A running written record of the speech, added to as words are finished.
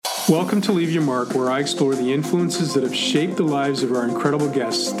Welcome to Leave Your Mark, where I explore the influences that have shaped the lives of our incredible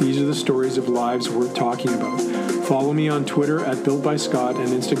guests. These are the stories of lives worth talking about. Follow me on Twitter at Built by Scott and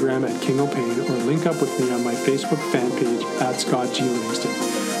Instagram at King O'Pain, or link up with me on my Facebook fan page at Scott G.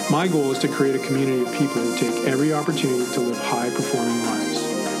 Livingston. My goal is to create a community of people who take every opportunity to live high-performing lives.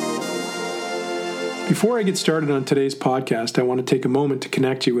 Before I get started on today's podcast, I want to take a moment to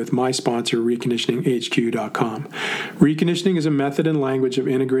connect you with my sponsor, reconditioninghq.com. Reconditioning is a method and language of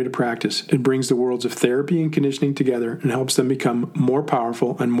integrated practice. It brings the worlds of therapy and conditioning together and helps them become more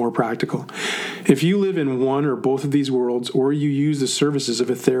powerful and more practical. If you live in one or both of these worlds, or you use the services of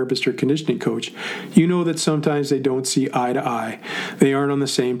a therapist or conditioning coach, you know that sometimes they don't see eye to eye. They aren't on the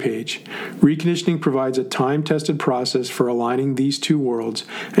same page. Reconditioning provides a time-tested process for aligning these two worlds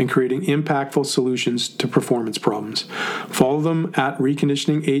and creating impactful solutions to performance problems. Follow them at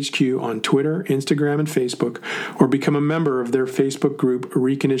Reconditioning HQ on Twitter, Instagram, and Facebook, or become a member of their Facebook group,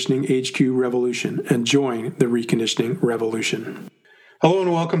 Reconditioning HQ Revolution, and join the Reconditioning Revolution. Hello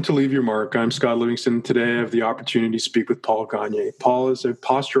and welcome to Leave Your Mark. I'm Scott Livingston. Today I have the opportunity to speak with Paul Gagne. Paul is a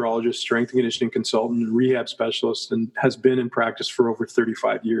posturologist, strength and conditioning consultant, and rehab specialist, and has been in practice for over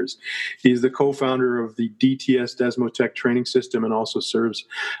 35 years. He's the co-founder of the DTS Desmotech training system and also serves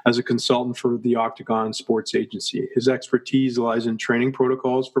as a consultant for the Octagon Sports Agency. His expertise lies in training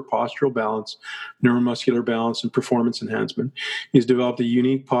protocols for postural balance, neuromuscular balance, and performance enhancement. He's developed a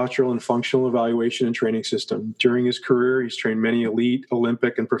unique postural and functional evaluation and training system. During his career, he's trained many elite,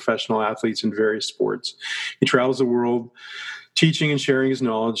 Olympic, and professional athletes in various sports. He travels the world teaching and sharing his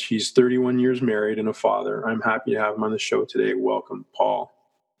knowledge. He's 31 years married and a father. I'm happy to have him on the show today. Welcome, Paul.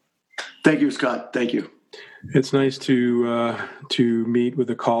 Thank you, Scott. Thank you. It's nice to meet with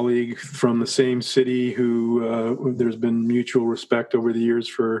a colleague from the same city who there's been mutual respect over the years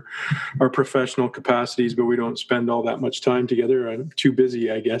for our professional capacities, but we don't spend all that much time together. I'm too busy,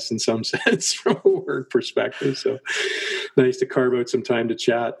 I guess, in some sense from a work perspective. So nice to carve out some time to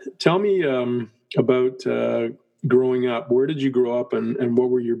chat. Tell me about growing up. Where did you grow up, and what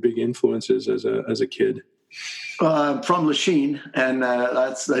were your big influences as a kid? From Lachine, and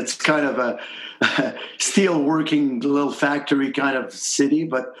that's kind of a steel working little factory kind of city,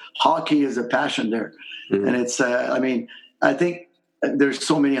 but hockey is a passion there. Mm-hmm. And it's, I think there's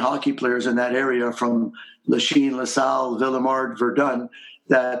so many hockey players in that area from Lachine, LaSalle, Villemard, Verdun,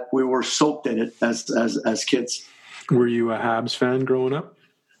 that we were soaked in it as kids. Were you a Habs fan growing up?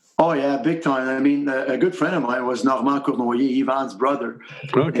 Oh, yeah, big time. I mean, a good friend of mine was Normand Cournoyer, Ivan's brother.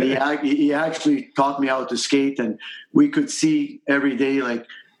 Okay. And he actually taught me how to skate, and we could see every day, like,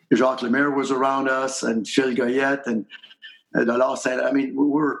 Jacques Lemaire was around us, and Phil Goyette, and Delors. I mean, we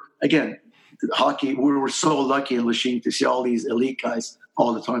were, again, hockey, we were so lucky in Lachine to see all these elite guys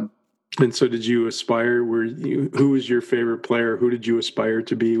all the time. And so did you aspire, who was your favorite player? Who did you aspire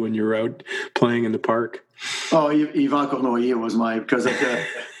to be when you were out playing in the park? Oh, Yvan Cournoyer was because of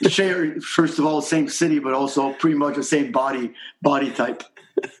the share, first of all, same city, but also pretty much the same body type.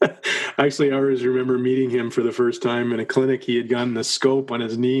 Actually, I always remember meeting him for the first time in a clinic. He had gotten the scope on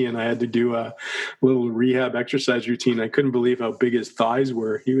his knee, and I had to do a little rehab exercise routine. I couldn't believe how big his thighs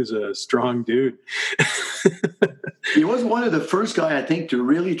were. He was a strong dude. He was one of the first guy, I think, to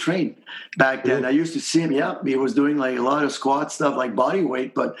really train back then. I used to see him. Yeah, he was doing like a lot of squat stuff, like body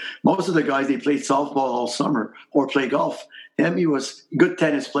weight. But most of the guys, they played softball all summer or play golf. And he was a good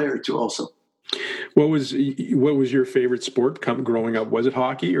tennis player too, also. What was your favorite sport growing up? Was it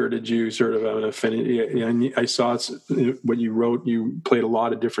hockey, or did you sort of have an affinity? I saw what you wrote. You played a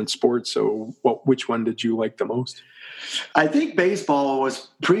lot of different sports. So which one did you like the most? I think baseball was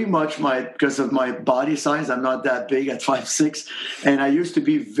pretty much because of my body size. I'm not that big at 5'6", and I used to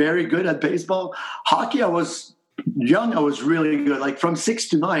be very good at baseball. Hockey, I was young. I was really good. Like from 6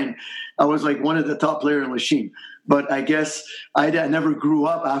 to 9, I was like one of the top players in Lachine. But I guess I never grew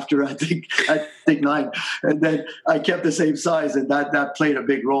up after I think 9, and then I kept the same size, and that played a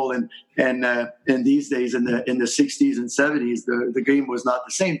big role. And in these days, in the 60s and 70s, the game was not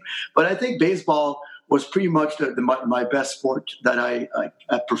the same. But I think baseball was pretty much my best sport that I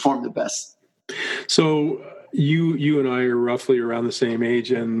performed the best. So you and I are roughly around the same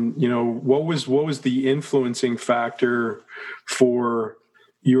age, and what was the influencing factor for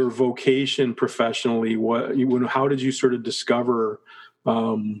your vocation professionally? How did you sort of discover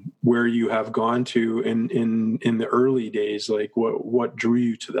where you have gone to in the early days? Like what drew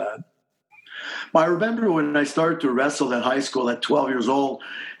you to that? Well, I remember when I started to wrestle at high school at 12 years old,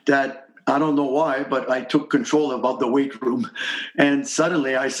 that I don't know why, but I took control of the weight room, and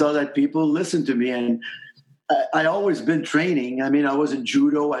suddenly I saw that people listened to me, and I always been training. I mean, I was in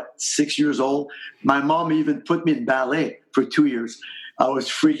judo at 6 years old. My mom even put me in ballet for 2 years. I was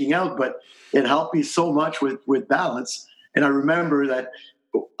freaking out, but it helped me so much with balance. And I remember that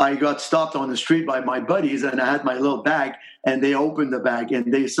I got stopped on the street by my buddies, and I had my little bag, and they opened the bag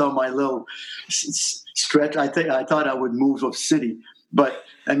and they saw my little stretch. I thought I would move of city, but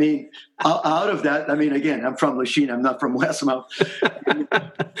I mean, out of that, I mean, again, I'm from Lachine. I'm not from Westmouth.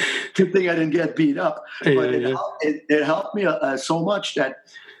 Good thing I didn't get beat up, but it helped me so much that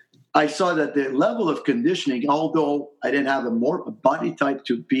I saw that the level of conditioning, although I didn't have a body type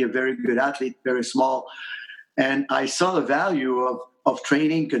to be a very good athlete, very small, and I saw the value of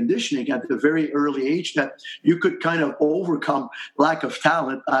training conditioning at the very early age, that you could kind of overcome lack of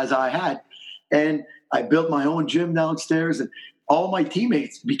talent as I had. And I built my own gym downstairs, and all my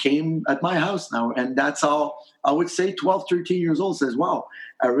teammates became at my house now. And that's how I would say 12, 13 years old says, wow,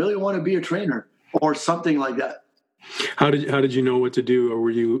 I really want to be a trainer or something like that. How did you know what to do, or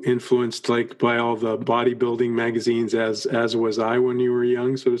were you influenced like by all the bodybuilding magazines as was I when you were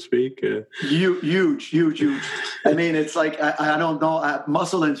young, so to speak? Huge. I mean, it's like I don't know,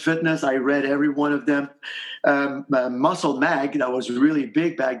 Muscle and Fitness. I read every one of them. Muscle Mag, that was really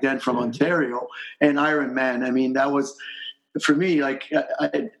big back then from Ontario, and Iron Man. I mean, that was for me. Like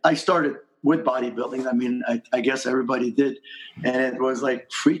I started with bodybuilding. I mean, I guess everybody did, and it was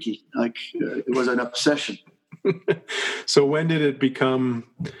like freaky. Like it was an obsession. So when did it become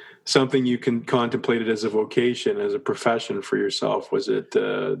something you can contemplate it as a vocation, as a profession for yourself? Was it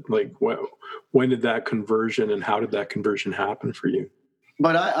when did that conversion, and how did that conversion happen for you?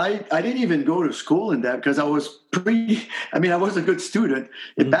 But I didn't even go to school in that, because I was I was a good student.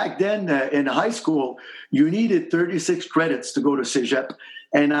 And back then in high school, you needed 36 credits to go to Cégep.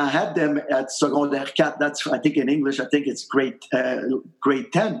 And I had them at secondaire 4. That's, I think in English, I think it's grade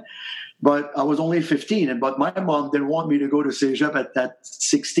 10. But I was only 15, but my mom didn't want me to go to Cégep at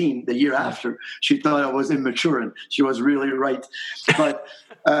 16 the year after. She thought I was immature, and she was really right. But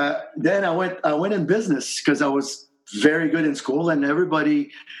then I went in business because I was very good in school, and everybody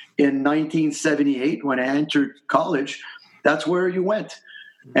in 1978, when I entered college, that's where you went.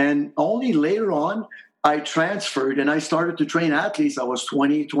 And only later on, I transferred and I started to train athletes. I was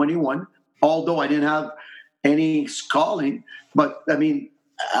 20, 21, although I didn't have any schooling, but I mean,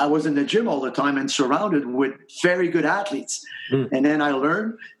 I was in the gym all the time and surrounded with very good athletes. And then I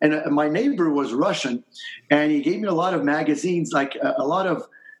learned, and my neighbor was Russian, and he gave me a lot of magazines, like a lot of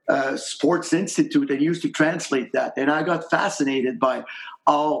Sports Institute, and used to translate that. And I got fascinated by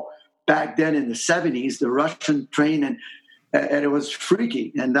how back then in the 70s, the Russian trained, and it was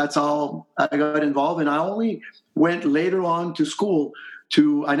freaky. And that's how I got involved. And I only went later on to school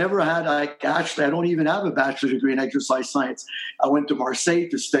I don't even have a bachelor's degree in exercise science. I went to Marseille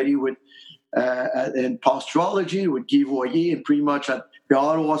to study in posturology with Guy Voyer, and pretty much at the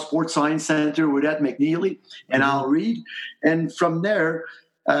Ottawa Sports Science Center with Ed McNeely and Al Reed. And from there,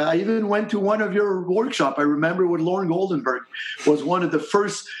 I even went to one of your workshops. I remember with Lauren Goldenberg was one of the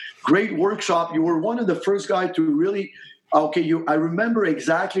first great workshop. You were one of the first guys to really, I remember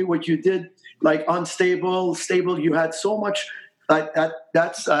exactly what you did, like unstable, stable. You had so much.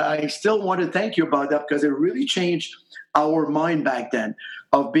 I still want to thank you about that, because it really changed our mind back then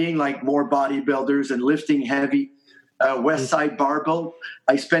of being like more bodybuilders and lifting heavy. West Side Barbell.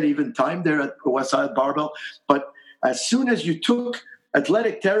 I spent even time there at West Side Barbell. But as soon as you took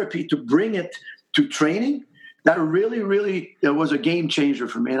athletic therapy to bring it to training, that really, really was a game changer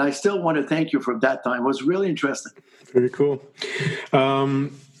for me. And I still want to thank you for that time. It was really interesting. Very cool.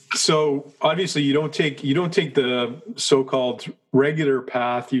 So obviously you don't take the so-called regular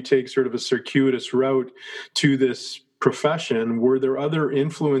path. You take sort of a circuitous route to this profession. Were there other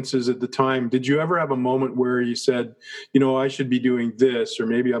influences at the time? Did you ever have a moment where you said, I should be doing this, or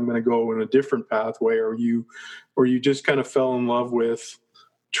maybe I'm going to go in a different pathway, or you just kind of fell in love with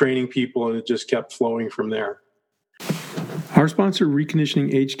training people and it just kept flowing from there? Our sponsor,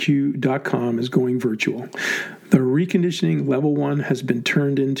 reconditioninghq.com, is going virtual. The reconditioning level 1 has been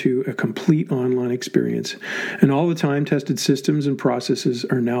turned into a complete online experience, and all the time-tested systems and processes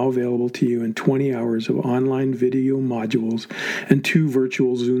are now available to you in 20 hours of online video modules and 2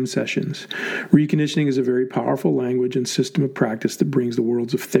 virtual Zoom sessions. Reconditioning is a very powerful language and system of practice that brings the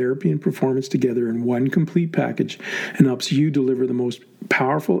worlds of therapy and performance together in one complete package and helps you deliver the most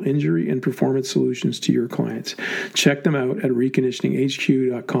powerful injury and performance solutions to your clients. Check them out at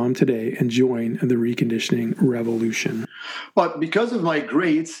reconditioninghq.com today and join the reconditioning revolution. But because of my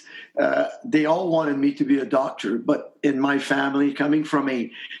grades, they all wanted me to be a doctor. But in my family, coming from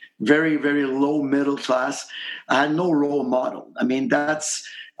a very, very low middle class, I had no role model. I mean,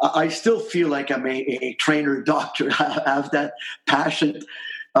 I still feel like I'm a trainer doctor. I have that passion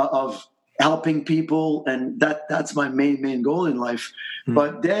of helping people, and that's my main goal in life.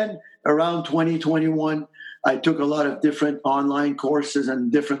 But then around 2021, I took a lot of different online courses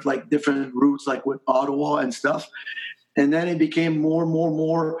and different routes, like with Ottawa and stuff. And then it became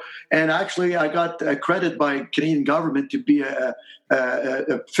more. And actually, I got a credit by Canadian government to be a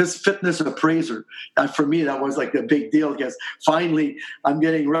fitness appraiser. And for me, that was like a big deal, because finally I'm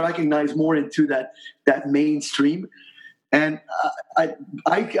getting recognized more into that mainstream. And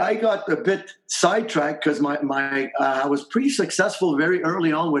I got a bit sidetracked because I was pretty successful very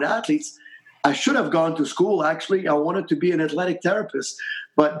early on with athletes. I should have gone to school, actually. I wanted to be an athletic therapist,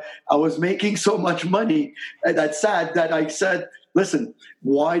 but I was making so much money. That's sad that I said, listen,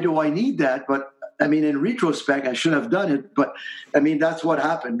 why do I need that? But I mean, in retrospect, I should have done it. But I mean, that's what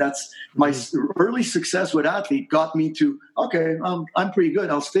happened. That's my early success with athlete got me to, okay, I'm pretty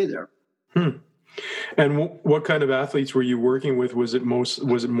good. I'll stay there. And what kind of athletes were you working with? Was it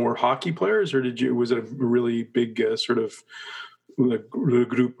more hockey players, or was it a really big sort of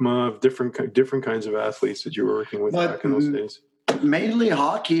groupement of different kinds of athletes that you were working with back in those days? Mainly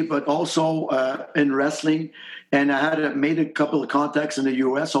hockey, but also in wrestling. And I had made a couple of contacts in the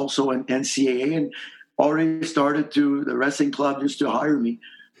U.S., also in NCAA, and already started the wrestling club used to hire me.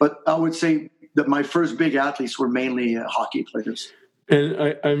 But I would say that my first big athletes were mainly hockey players.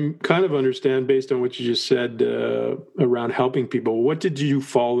 And I'm kind of understand, based on what you just said around helping people, what did you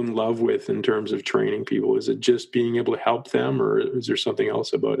fall in love with in terms of training people? Is it just being able to help them, or is there something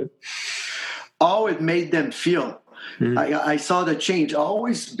else about it? Oh, it made them feel. I saw the change. I've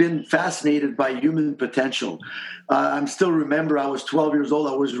always been fascinated by human potential. I still remember I was 12 years old.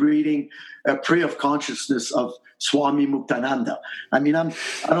 I was reading A Prey of Consciousness of Swami Muktananda. I mean, I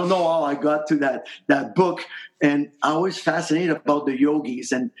don't know how I got to that book. And I was fascinated about the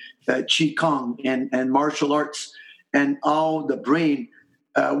yogis and Qigong and martial arts and how the brain,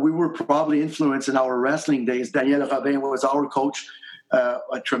 we were probably influenced in our wrestling days. Daniel Robin was our coach,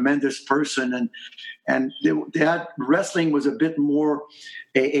 a tremendous person. And wrestling was a bit more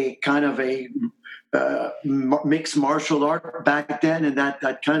a kind of a mixed martial art back then, and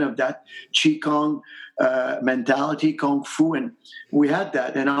that kind of that Qigong mentality, Kung Fu, and we had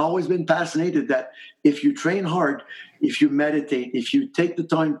that. And I've always been fascinated that if you train hard, if you meditate, if you take the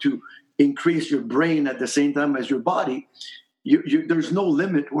time to increase your brain at the same time as your body, there's no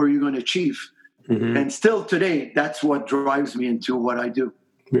limit where you're going to achieve. And still today, that's what drives me into what I do.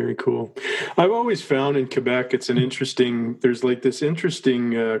 Very cool. I've always found in Quebec, there's like this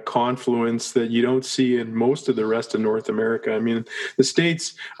interesting confluence that you don't see in most of the rest of North America. I mean, the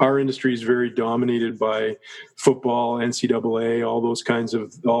States, our industry is very dominated by football, NCAA,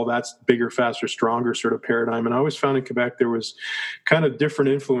 all that's bigger, faster, stronger sort of paradigm. And I always found in Quebec, there was kind of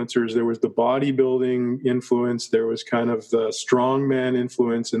different influencers. There was the bodybuilding influence, there was kind of the strongman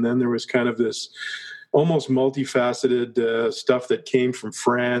influence, and then there was kind of this almost multifaceted stuff that came from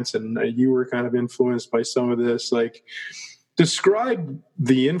France, and you were kind of influenced by some of this. Like, describe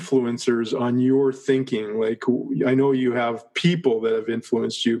the influencers on your thinking. Like, I know you have people that have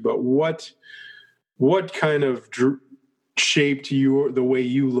influenced you, but what kind of shaped the way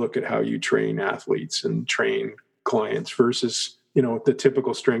you look at how you train athletes and train clients versus, the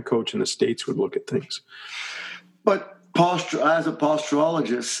typical strength coach in the States would look at things? But as a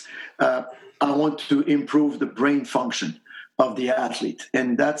posturologist, I want to improve the brain function of the athlete.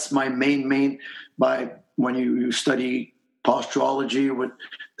 And that's my main when you study posturology with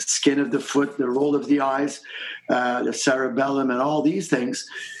the skin of the foot, the roll of the eyes, the cerebellum, and all these things,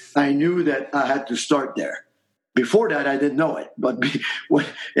 I knew that I had to start there. Before that, I didn't know it. But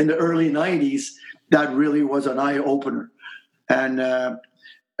in the early 90s, that really was an eye-opener. And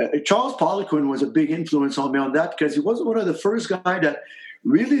Charles Poliquin was a big influence on me on that, because he was one of the first guys that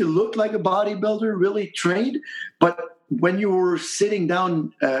really looked like a bodybuilder, really trained. But when you were sitting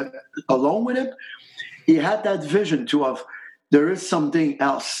down alone with him, he had that vision there is something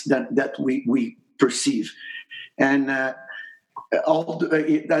else that we perceive. And that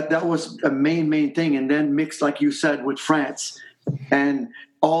was a main thing. And then mixed, like you said, with France and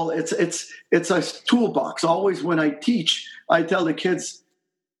it's a toolbox. Always when I teach, I tell the kids,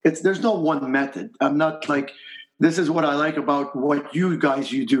 there's no one method. I'm not like, this is what I like about what you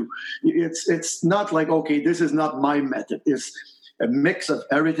do. It's not like, okay, this is not my method. It's a mix of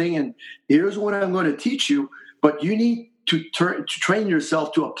everything, and here's what I'm going to teach you, but you need to train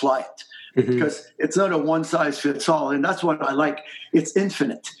yourself to apply it, because it's not a one-size-fits-all, and that's what I like. It's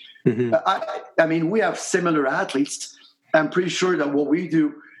infinite. I mean, we have similar athletes. I'm pretty sure that what we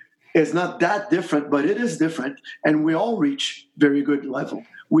do is not that different, but it is different, and we all reach very good level.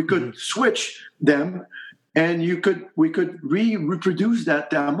 We could switch them and we could reproduce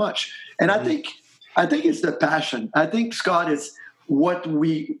that much. And I think it's the passion. I think, Scott, it's what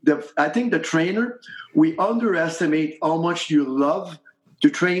I think the trainer, we underestimate how much you love to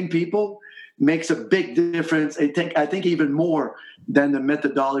train people. Makes a big difference. I think even more than the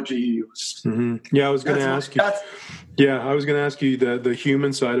methodology you use. Mm-hmm. Yeah, I was going to ask you. I was going to ask you the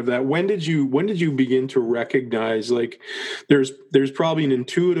human side of that. When did you begin to recognize, like, there's probably an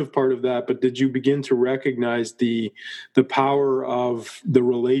intuitive part of that, but did you begin to recognize the power of the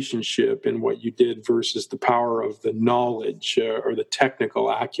relationship in what you did versus the power of the knowledge or the technical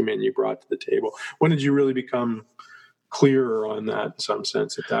acumen you brought to the table? When did you really become clearer on that, in some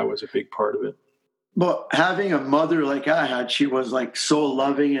sense, that was a big part of it? But having a mother like I had, she was like so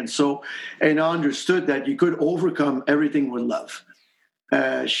loving and I understood that you could overcome everything with love.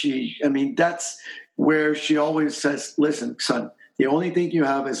 That's where she always says, listen, son, the only thing you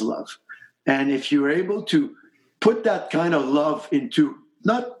have is love. And if you're able to put that kind of love into,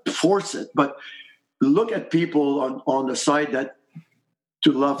 not force it, but look at people on the side that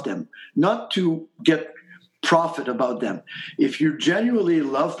to love them, not to get profit about them. If you genuinely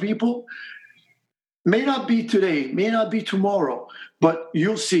love people, may not be today, may not be tomorrow, but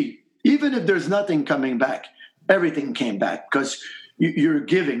you'll see, even if there's nothing coming back, everything came back because you're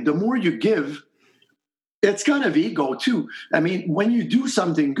giving. The more you give, it's kind of ego too. I mean, when you do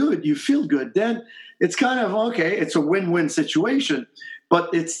something good, you feel good. Then it's kind of, okay, it's a win-win situation,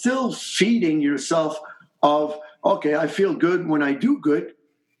 but it's still feeding yourself of, okay, I feel good when I do good.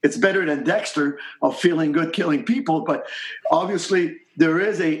 It's better than Dexter of feeling good killing people, but obviously there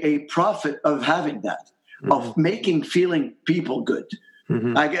is a profit of having that, mm-hmm. of feeling people good.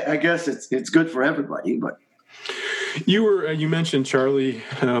 Mm-hmm. I guess it's good for everybody. But you mentioned Charlie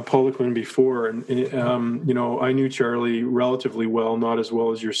Poliquin before, and I knew Charlie relatively well, not as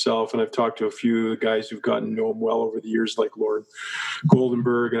well as yourself, and I've talked to a few of the guys who've gotten to know him well over the years, like Lord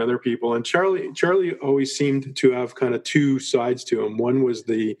Goldenberg and other people. And Charlie always seemed to have kind of two sides to him. One was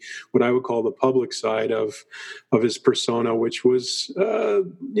what I would call the public side of his persona, which was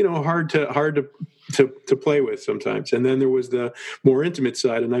hard to play with sometimes. And then there was the more intimate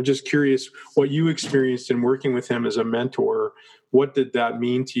side. And I'm just curious what you experienced in working with him as a mentor. What did that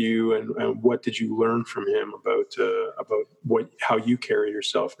mean to you, and what did you learn from him about how you carry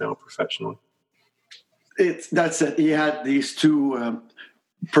yourself now professionally? That's it. He had these two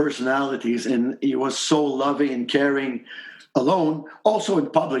personalities, and he was so loving and caring alone. Also in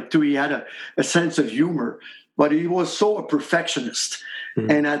public too, he had a sense of humor, but he was so a perfectionist.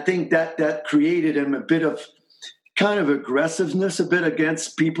 Mm-hmm. And I think that created him a bit of kind of aggressiveness, a bit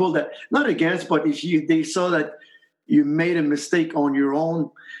against people that, not against, but if they saw that you made a mistake on your own.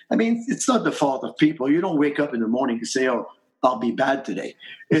 I mean, it's not the fault of people. You don't wake up in the morning and say, oh, I'll be bad today.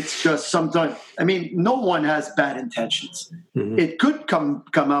 It's just sometimes, no one has bad intentions. Mm-hmm. It could come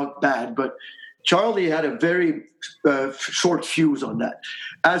out bad, but Charlie had a very short fuse on that.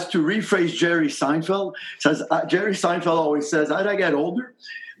 As to rephrase Jerry Seinfeld, Jerry Seinfeld always says, as I get older,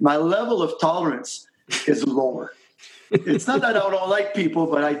 my level of tolerance is lower. It's not that I don't like people,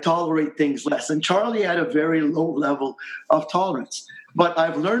 but I tolerate things less. And Charlie had a very low level of tolerance. But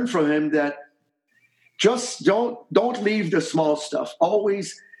I've learned from him that just don't leave the small stuff.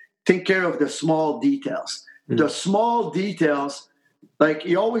 Always take care of the small details. Mm-hmm. The small details, like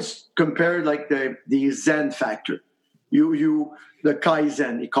he always compared like the Zen factor. The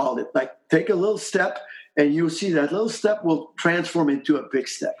Kaizen, he called it. Like take a little step and you see that little step will transform into a big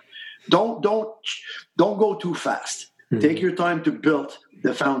step. Don't go too fast. Mm-hmm. Take your time to build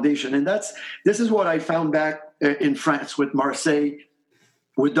the foundation. And this is what I found back in France with Marseille,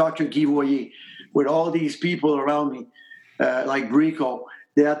 with Dr. Guy Voyer, with all these people around me, like Brico.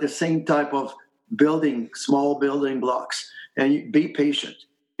 They had the same type of small building blocks. And be patient,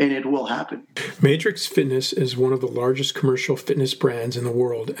 and it will happen. Matrix Fitness is one of the largest commercial fitness brands in the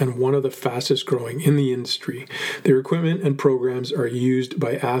world and one of the fastest growing in the industry. Their equipment and programs are used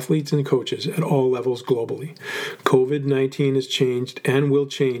by athletes and coaches at all levels globally. COVID-19 has changed and will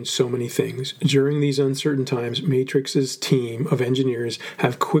change so many things. During these uncertain times, Matrix's team of engineers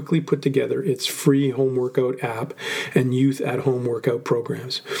have quickly put together its free home workout app and youth at-home workout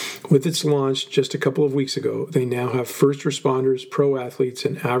programs. With its launch just a couple of weeks ago, they now have first responders, pro athletes,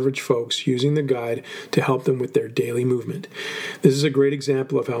 and average folks using the guide to help them with their daily movement. This is a great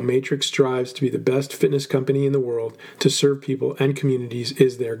example of how Matrix strives to be the best fitness company in the world. To serve people and communities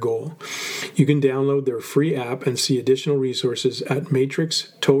is their goal. You can download their free app and see additional resources at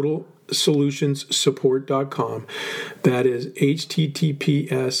matrixtotalsolutionsupport.com. That is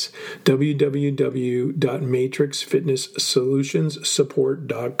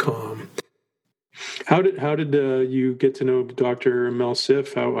https://www.matrixfitnesssolutionsupport.com. How did you get to know Dr. Mel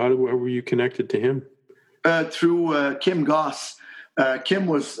Siff? How were you connected to him? Through Kim Goss. Kim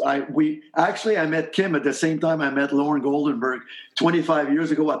I met Kim at the same time I met Lauren Goldenberg 25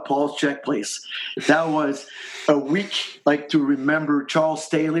 years ago at Paul's Czech Place. That was a week like to remember. Charles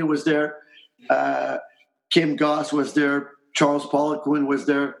Staley was there. Kim Goss was there. Charles Poliquin was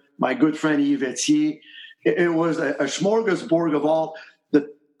there. My good friend Yves Etier. It was a smorgasbord of all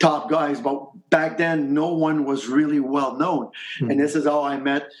the top guys, but back then no one was really well known. Mm-hmm. And this is how I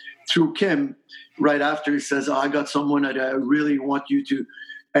met through Kim. Right after, he says, I got someone that I really want you to,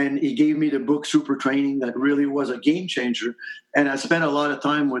 and he gave me the book Super Training that really was a game changer. And I spent a lot of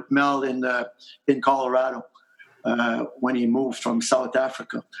time with Mel in Colorado when he moved from South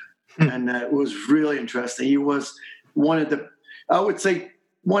Africa. And it was really interesting. He was what Guy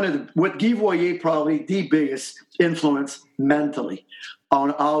Voyer probably the biggest influence mentally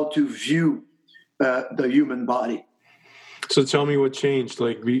on how to view the human body. So tell me what changed,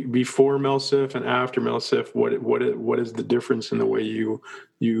 like before Mel Siff and after Mel Siff. What is the difference in the way you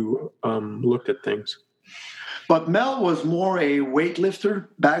looked at things? But Mel was more a weightlifter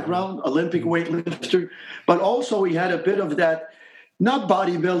background, Olympic weightlifter, but also he had a bit of that, not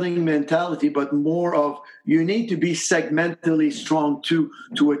bodybuilding mentality, but more of you need to be segmentally strong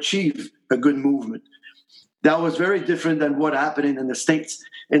to achieve a good movement. That was very different than what happened in the States.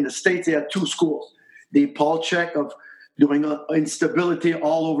 In the States, they had two schools. The Paul Chek of doing instability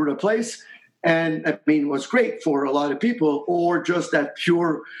all over the place. And I mean, it was great for a lot of people, or just that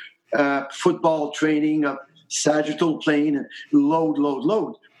pure football training of sagittal plane and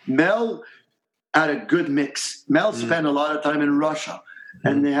load. Mel had a good mix. Mel spent a lot of time in Russia,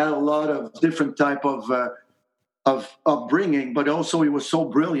 and they had a lot of different type of upbringing, but also he was so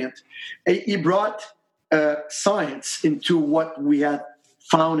brilliant. He brought science into what we had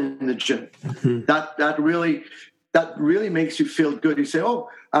found in the gym. Mm-hmm. That really makes you feel good. You say, oh,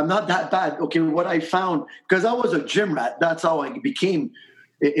 I'm not that bad. Okay, what I found, because I was a gym rat. That's how I became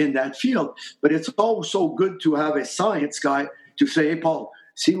in that field. But it's also good to have a science guy to say, hey, Paul,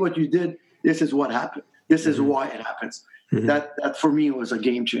 see what you did? This is what happened. This is why it happens. Mm-hmm. That for me was a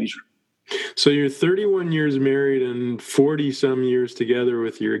game changer. So you're 31 years married and 40 some years together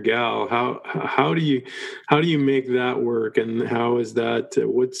with your gal. How do you make that work, and how is that?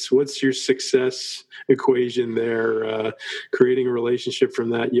 What's your success equation there? Creating a relationship from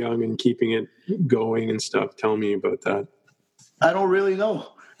that young and keeping it going and stuff. Tell me about that. I don't really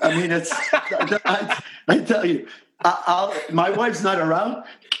know. I mean, it's I tell you, my wife's not around.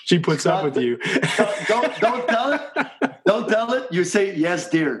 She puts up with you. Don't tell it. Don't tell it. You say, yes,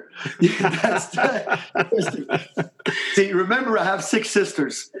 dear. See, remember, I have 6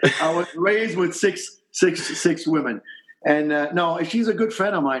 sisters. I was raised with six women. And no, she's a good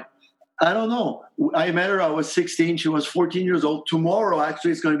friend of mine. I don't know. I met her, I was 16. She was 14 years old. Tomorrow,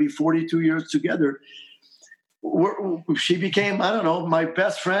 actually, it's going to be 42 years together. She became, I don't know, my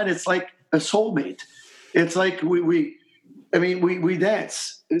best friend. It's like a soulmate. It's like we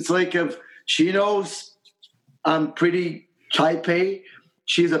dance. It's like if she knows I'm pretty type A.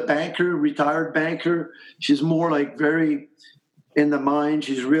 She's a banker, retired banker. She's more like very in the mind.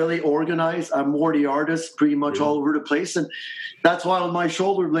 She's really organized. I'm more the artist, pretty much all over the place. And that's why on my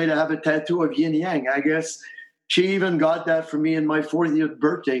shoulder blade I have a tattoo of yin yang. I guess she even got that for me in my 40th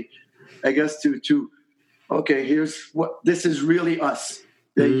birthday. I guess to okay, here's what this is really us,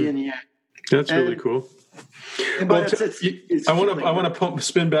 the yin yang. That's really cool. But I want to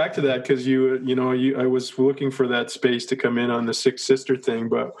spin back to that, because I was looking for that space to come in on the 6 sister thing,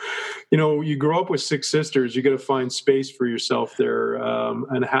 but you grow up with 6 sisters, you got to find space for yourself there,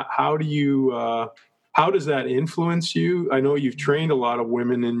 and how does that influence you? I know you've trained a lot of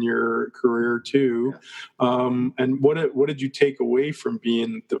women in your career too, and what did you take away from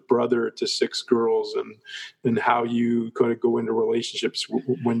being the brother to 6 girls, and how you kind of go into relationships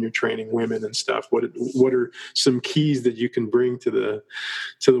when you're training women and stuff? What are some keys that you can bring to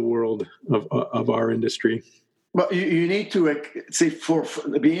the world of our industry? Well, you need to see, for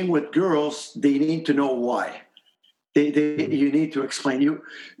being with girls, they need to know why. You need to explain.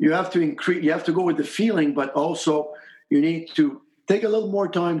 You have to increase. You have to go with the feeling, but also you need to take a little more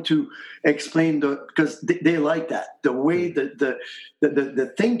time to explain because they like that, the way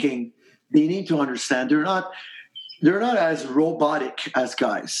the thinking. They need to understand. They're not as robotic as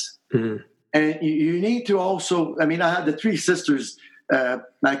guys, and you need to also. I mean, I had the 3 sisters,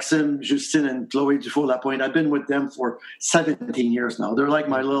 Maxime, Justine, and Chloe Dufault-Lapointe. I've been with them for 17 years now. They're like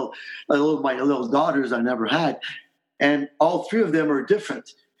my little daughters I never had. And all 3 of them are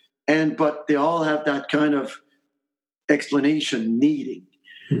different, but they all have that kind of explanation needing.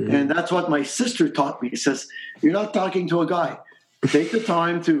 Mm-hmm. And that's what my sister taught me. He says, you're not talking to a guy. Take the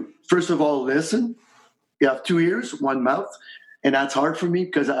time to, first of all, listen. You have 2 ears, 1 mouth. And that's hard for me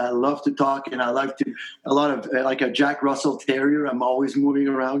because I love to talk and I like to, like a Jack Russell Terrier. I'm always moving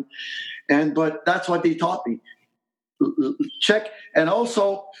around. But that's what they taught me. Check. And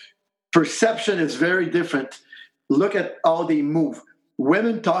also, perception is very different. Look at how they move.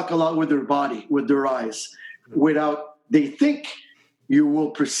 Women talk a lot with their body, with their eyes. They think you will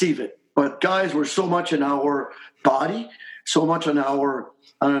perceive it. But guys, we're so much in our body, so much in our,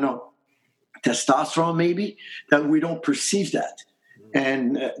 testosterone maybe, that we don't perceive that.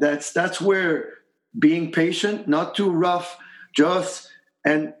 And that's where being patient, not too rough,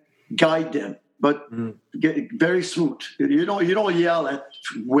 and guide them, but get very smooth. You don't yell at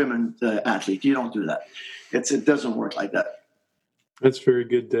women athletes. You don't do that. It doesn't work like that. That's very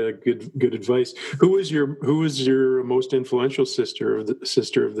good advice. Who was your most influential sister of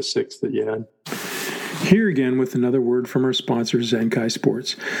the six that you had? Here again with another word from our sponsor, Zenkai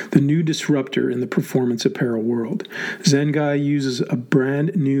Sports, the new disruptor in the performance apparel world. Zenkai uses a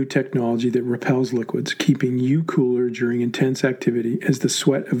brand new technology that repels liquids, keeping you cooler during intense activity as the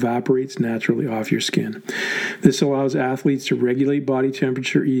sweat evaporates naturally off your skin. This allows athletes to regulate body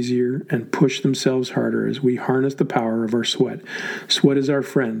temperature easier and push themselves harder as we harness the power of our sweat. Sweat is our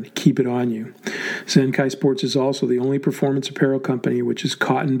friend. Keep it on you. Zenkai Sports is also the only performance apparel company which is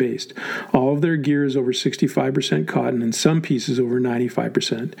cotton-based. All of their gear is over 65% cotton and some pieces over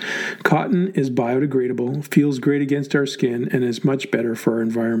 95%. Cotton is biodegradable, feels great against our skin, and is much better for our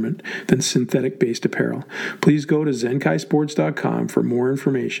environment than synthetic-based apparel. Please go to zenkaisports.com for more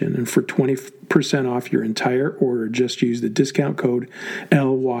information, and for 20% off your entire order, just use the discount code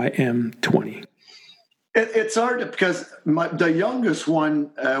LYM20. It's hard because the youngest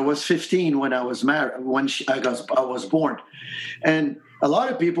one was 15 when I was married, I was born, and a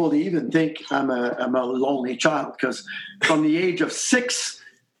lot of people, they even think I'm a lonely child because from the age of 6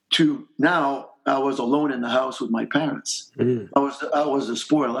 to now, I was alone in the house with my parents. I was the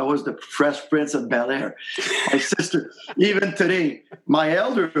spoiled. I was the Fresh Prince of Bel-Air. My sister, even today, my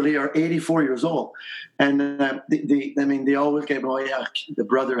elderly are 84 years old, and they always get, the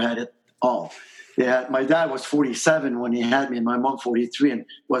brother had it all. My dad was 47 when he had me, and my mom 43, and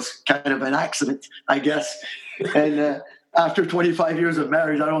was kind of an accident, I guess. And after 25 years of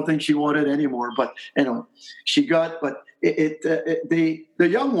marriage, I don't think she wanted anymore. But anyway, she got. But the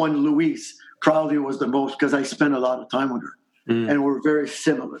young one, Louise, probably was the most because I spent a lot of time with her, and we're very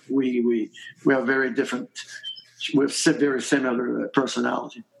similar. We have very different. We have very similar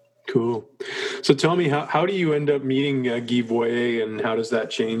personality. Cool. So tell me, how do you end up meeting Guy Voyer, and how does that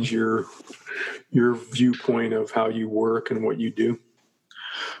change your viewpoint of how you work and what you do?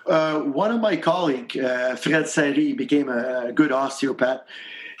 One of my colleagues, Fred Sari, became a good osteopath.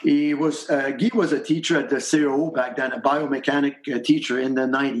 Guy was a teacher at the COO back then, a biomechanic teacher in the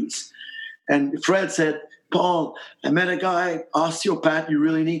 90s. And Fred said, Paul, I met a guy, osteopath, you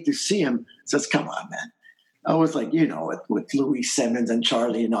really need to see him. He says, come on, man. I was like, with Louis Simmons and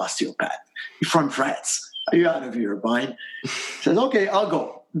Charlie, an osteopath. You're from France. Are you out of your mind? He says, okay, I'll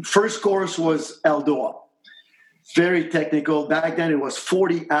go. First course was Eldoa. Very technical. Back then, it was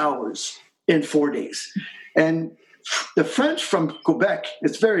 40 hours in 4 days. And the French from Quebec,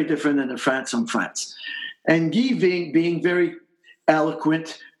 it's very different than the French from France. And Guy, being very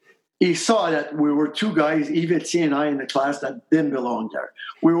eloquent, he saw that we were two guys, Yves and I, in the class that didn't belong there.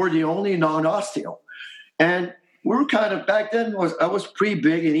 We were the only non-osteo. And we were kind of, back then, I was pretty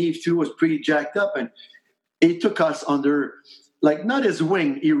big, and Yves, too, was pretty jacked up. And he took us under, not his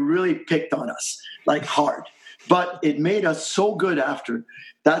wing, he really picked on us, hard. But it made us so good after.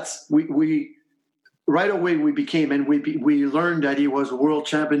 We right away we became, and we learned that he was a world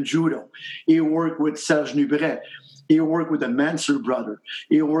champion judo. He worked with Serge Nubret. He worked with the Mansour brother.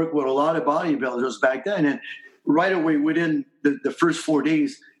 He worked with a lot of bodybuilders back then. And right away, within the first 4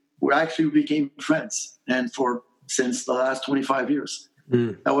 days, we actually became friends. And since the last 25 years,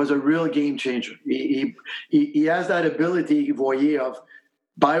 that was a real game changer. He has that ability, Voyer, of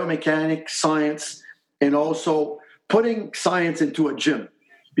biomechanics, science, and also putting science into a gym,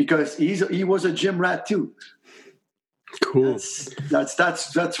 because he was a gym rat too. Cool.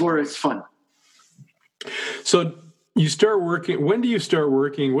 That's where it's fun. So you start working. When do you start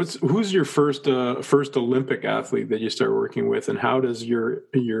working? Who's your first Olympic athlete that you start working with, and how does your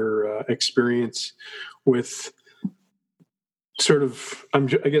experience with sort of? I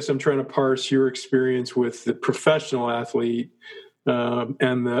guess I'm trying to parse your experience with the professional athlete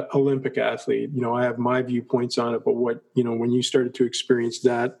and the Olympic athlete. I have my viewpoints on it, but when you started to experience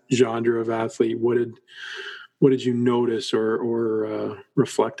that genre of athlete, what what did you notice or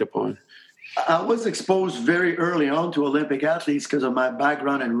reflect upon? I was exposed very early on to Olympic athletes because of my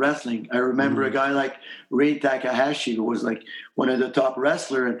background in wrestling. I remember a guy like Ray Takahashi, who was like one of the top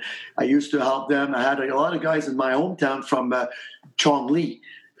wrestlers, and I used to help them. I had a lot of guys in my hometown from Chongli.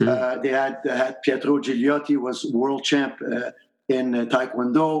 They had Pietro Gigliotti, was world champ in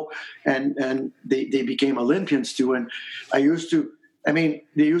Taekwondo, and they became Olympians too. And they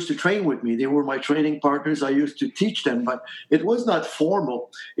used to train with me. They were my training partners. I used to teach them, but it was not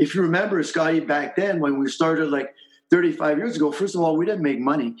formal. If you remember, Scotty, back then when we started like 35 years ago, first of all, we didn't make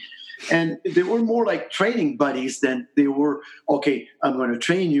money. And they were more like training buddies than they were, okay, I'm going to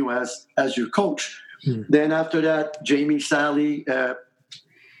train you as your coach. Then after that, Jamie Sally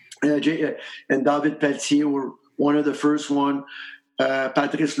and David Pelletier were one of the first one.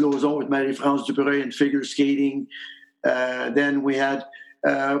 Patrice Lauzon with Marie-France Dubreuil in figure skating. Then we had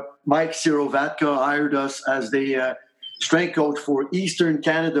Mike Sirovatka hired us as the strength coach for Eastern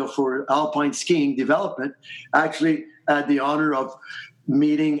Canada for alpine skiing development. Actually had the honor of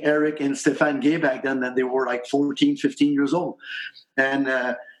meeting Eric and Stéphane Gay back then. They were like 14, 15 years old.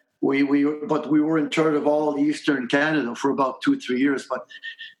 And we were in charge of all Eastern Canada for about 2-3 years, but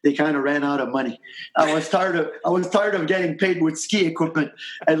they kind of ran out of money. I was tired of getting paid with ski equipment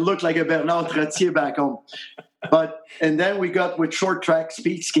and looked like a Bernard Trottier back home. And then we got with short track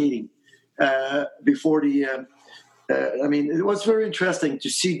speed skating before the. It was very interesting to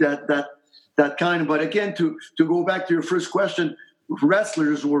see that kind of. But again, to go back to your first question,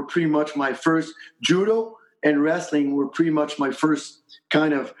 wrestlers were pretty much my first. Judo and wrestling were pretty much my first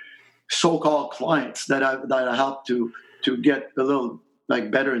kind of so-called clients that I helped to get a little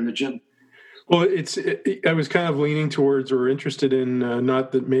like better in the gym. Well, I was kind of leaning towards or interested in,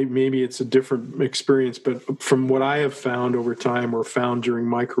 not that maybe it's a different experience, but from what I have found over time or found during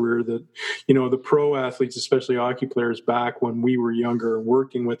my career that, the pro athletes, especially hockey players back when we were younger and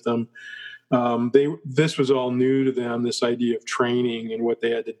working with them, this was all new to them, this idea of training and what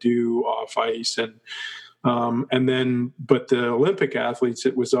they had to do off ice. But the Olympic athletes,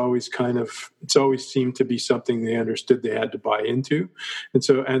 it's always seemed to be something they understood they had to buy into.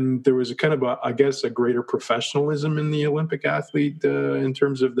 And there was a kind of a greater professionalism in the Olympic athlete in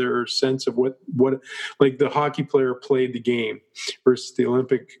terms of their sense of what like the hockey player played the game versus the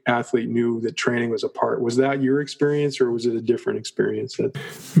Olympic athlete knew that training was a part. Was that your experience or was it a different experience?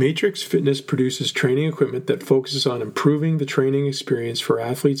 Matrix Fitness produces training equipment that focuses on improving the training experience for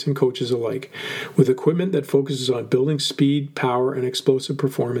athletes and coaches alike, with equipment that focuses on building speed, power, and explosive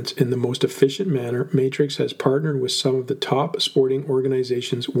performance in the most efficient manner. Matrix has partnered with some of the top sporting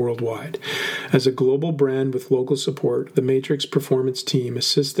organizations worldwide. As a global brand with local support, the Matrix Performance team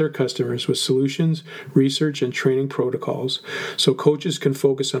assists their customers with solutions, research, and training protocols so coaches can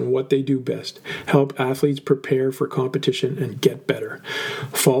focus on what they do best, help athletes prepare for competition, and get better.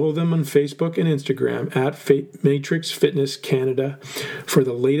 Follow them on Facebook and Instagram at Matrix Fitness Canada for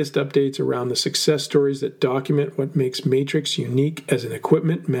the latest updates around the success stories that document what makes Matrix unique as an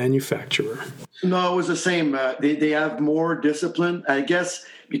equipment manufacturer. No, it was the same. They have more discipline, I guess,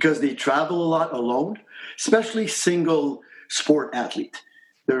 because they travel a lot alone, especially single sport athlete.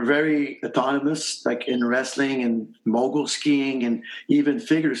 They're very autonomous, like in wrestling and mogul skiing and even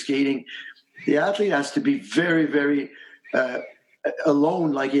figure skating. The athlete has to be very, very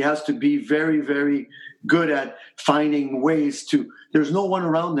alone. Like he has to be very, very good at finding ways to. There's no one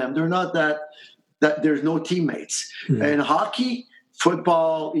around them. They're not that there's no teammates. Mm-hmm. And hockey,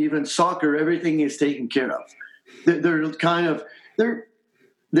 football, even soccer, everything is taken care of. They're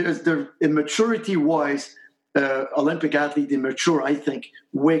in maturity wise. Olympic athlete, they mature, I think,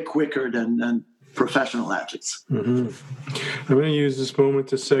 way quicker than professional athletes. Mm-hmm. I'm going to use this moment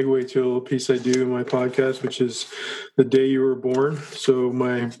to segue to a little piece I do in my podcast, which is The Day You Were Born. So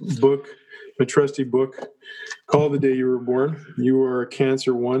my trusty book called The Day You Were Born. You are a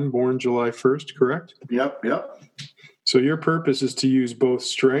Cancer 1, born July 1st, correct? Yep. So your purpose is to use both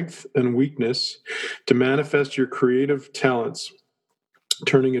strength and weakness to manifest your creative talents,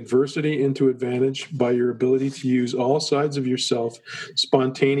 turning adversity into advantage by your ability to use all sides of yourself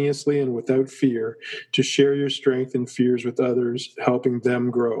spontaneously and without fear to share your strength and fears with others, helping them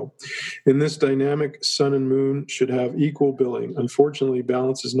grow. In this dynamic, sun and moon should have equal billing. Unfortunately,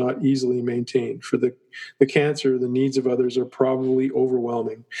 balance is not easily maintained. For the Cancer, the needs of others are probably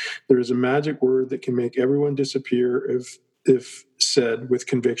overwhelming. There is a magic word that can make everyone disappear if if said with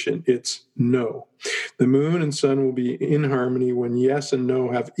conviction. It's no. The moon and sun will be in harmony when yes and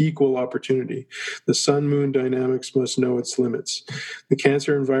no have equal opportunity. The sun-moon dynamics must know its limits. The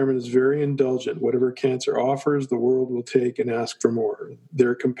Cancer environment is very indulgent. Whatever Cancer offers, the world will take and ask for more.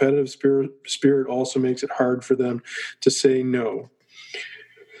 Their competitive spirit also makes it hard for them to say no.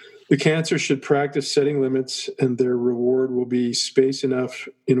 The Cancer should practice setting limits, and their reward will be space enough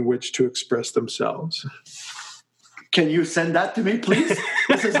in which to express themselves. Can you send that to me, please?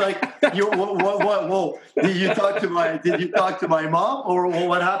 This is like, whoa. Did you talk to my mom, or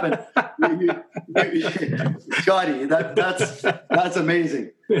what happened? Scotty, that's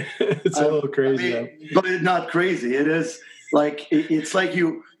amazing. It's a little crazy. But it's not crazy. It is like, it's like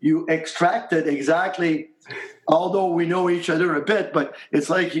you extracted exactly, although we know each other a bit, but it's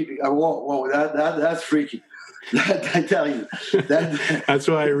like, whoa, that's freaky. I tell you, that's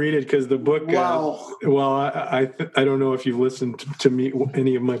why I read it, because the book. Wow. I don't know if you've listened to me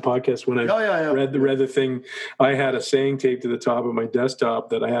any of my podcasts. When I read the thing, I had a saying taped to the top of my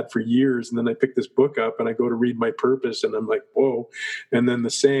desktop that I had for years, and then I picked this book up and I go to read my purpose, and I'm like, whoa! And then the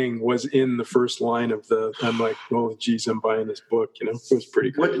saying was in the first line of the. I'm like, oh, geez, I'm buying this book. It was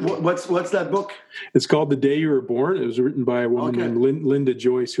pretty cool. What's that book? It's called The Day You Were Born. It was written by a woman named Linda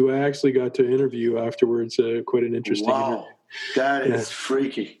Joyce, who I actually got to interview afterwards. Quite an interesting interview. That is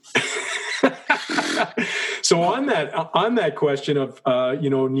freaky. So on that question of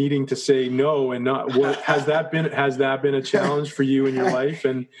needing to say no and not, what has that been a challenge for you in your life,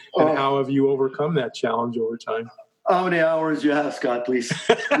 and how have you overcome that challenge over time? How many hours you have, Scott, please?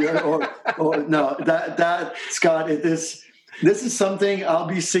 No, that Scott, this is something. I'll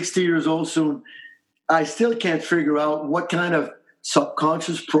be 60 years old soon. I still can't figure out what kind of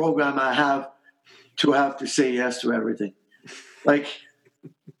subconscious program I have to say yes to everything. Like,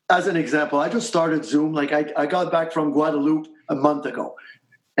 as an example, I just started Zoom. Like, I got back from Guadeloupe a month ago,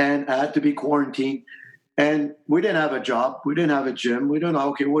 and I had to be quarantined. And we didn't have a job. We didn't have a gym. We don't know,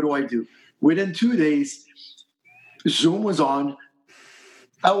 okay, what do I do? Within 2 days, Zoom was on.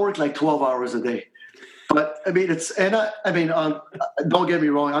 I worked like 12 hours a day. But, don't get me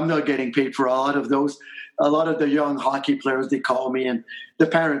wrong, I'm not getting paid for a lot of those. A lot of the young hockey players, they call me, and the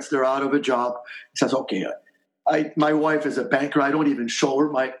parents, they're out of a job. He says, okay, my wife is a banker. I don't even show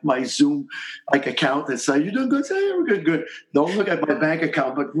her my Zoom account and say, you're doing good? Say, yeah, we're good. Don't look at my bank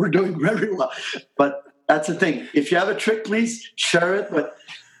account, but we're doing very well. But that's the thing. If you have a trick, please share it, but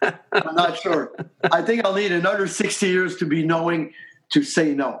I'm not sure. I think I'll need another 60 years to be knowing to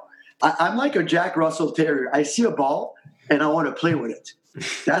say no. I'm like a Jack Russell Terrier. I see a ball and I want to play with it.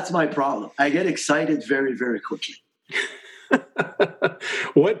 That's my problem. I get excited very, very quickly.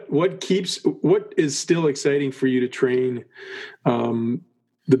 What is still exciting for you to train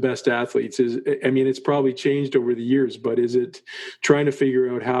the best athletes? It's probably changed over the years, but is it trying to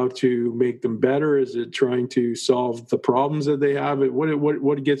figure out how to make them better? Is it trying to solve the problems that they have?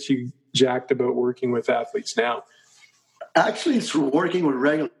 What gets you jacked about working with athletes now? Actually, it's working with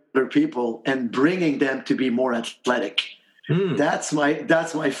regular people and bringing them to be more athletic. That's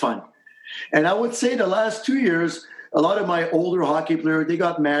my fun. And I would say the last 2 years, a lot of my older hockey players, they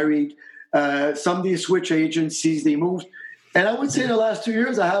got married. Some they switch agencies, they moved. And I would say the last 2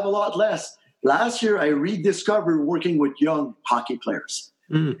 years, I have a lot less. Last year, I rediscovered working with young hockey players.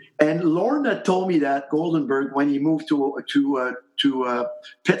 And Lorna told me that Goldenberg, when he moved to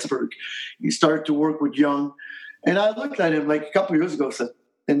Pittsburgh, he started to work with young. And I looked at him like a couple of years ago, said,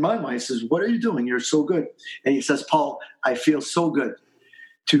 in my mind, he says, what are you doing? You're so good. And he says, Paul, I feel so good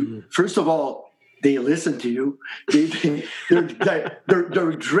to, first of all, they listen to you.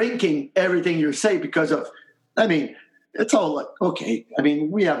 They're drinking everything you say because of, it's all like, okay.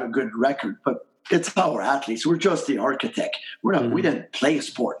 We have a good record, but it's our athletes. We're just the architect. We didn't play a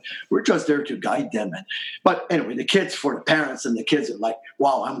sport. We're just there to guide them. But anyway, the kids, for the parents and the kids are like,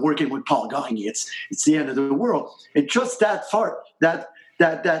 wow, I'm working with Paul Gagne. It's the end of the world. And just that part, that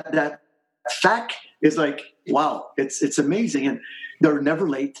fact is like, wow, it's amazing. And they're never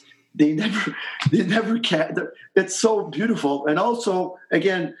late. They never can. It's so beautiful. And also,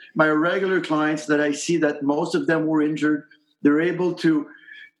 again, my regular clients that I see that most of them were injured, they're able to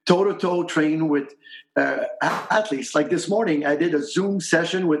toe-to-toe train with athletes. Like this morning, I did a Zoom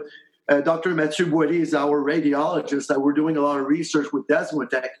session with Dr. Mathieu Boilly is our radiologist that we're doing a lot of research with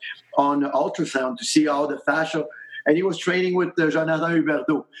Desmotech on ultrasound to see how the fascia. And he was training with Jonathan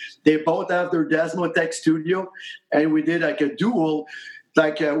Huberdeau. They both have their Desmotech studio, and we did like a duel.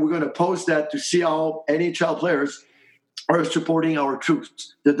 We're going to post that to see how NHL players are supporting our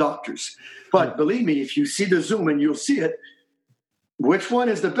troops, the doctors. But believe me, if you see the Zoom and you'll see it, which one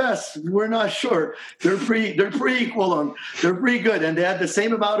is the best? We're not sure. They're pretty equal. They're pretty good, and they have the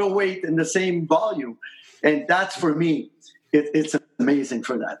same amount of weight and the same volume. And that's, for me, it's amazing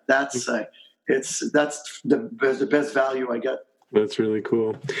for that. That's the best value I get. That's really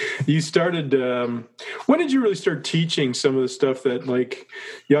cool. You started, when did you really start teaching some of the stuff that, like,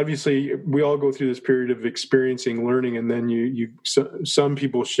 you obviously, we all go through this period of experiencing, learning, and then some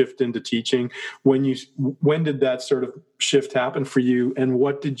people shift into teaching. When did that sort of shift happen for you, and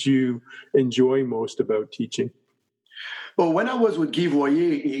what did you enjoy most about teaching? Well, when I was with Guy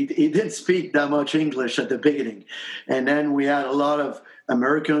Voyer, he didn't speak that much English at the beginning. And then we had a lot of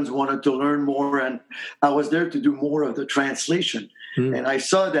Americans wanted to learn more, and I was there to do more of the translation. And I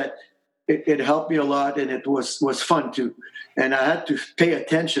saw that it helped me a lot, and it was fun too. And I had to pay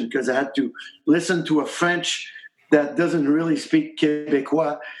attention because I had to listen to a French that doesn't really speak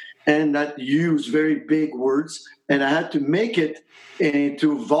Québécois and that use very big words. And I had to make it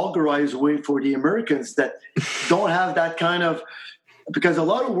into a vulgarized way for the Americans that don't have that kind of, because a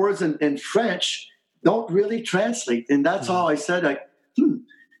lot of words in French don't really translate. And that's how I said,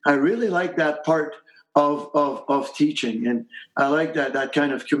 I really like that part of teaching. And I like that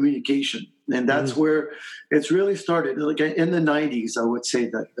kind of communication. And that's where it's really started. Like in the 90s, I would say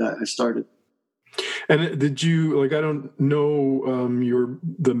that I started. And did you, like, I don't know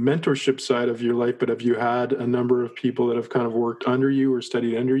the mentorship side of your life, but have you had a number of people that have kind of worked under you or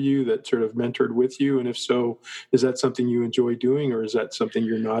studied under you that sort of mentored with you? And if so, is that something you enjoy doing, or is that something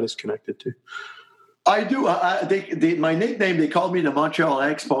you're not as connected to? I do. My nickname, they called me the Montreal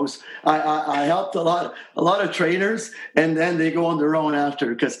Expos. I helped a lot of trainers, and then they go on their own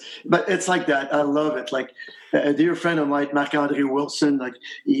after. But it's like that. I love it. Like a dear friend of mine, Marc-André Wilson. Like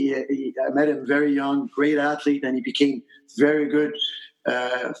I met him very young, great athlete, and he became very good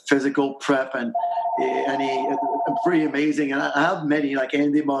physical prep, and he pretty amazing. And I have many, like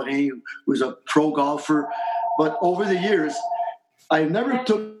Andy Morin, who's a pro golfer. But over the years, I never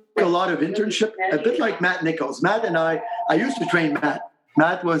took a lot of internship, a bit like Matt Nichols. Matt and I used to train Matt.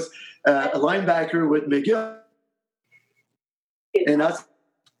 Matt was a linebacker with McGill, and us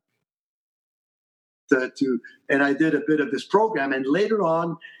and I did a bit of this program. And later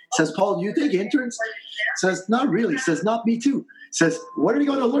on, says, Paul, do you take interns? Says, not really. Says, not me too. Says, what are you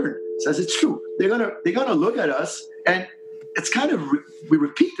going to learn? Says, it's true. They're gonna look at us, and it's kind of we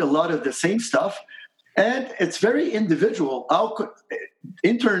repeat a lot of the same stuff. And it's very individual.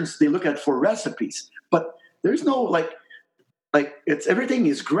 Interns, they look at for recipes, but there's no like it's everything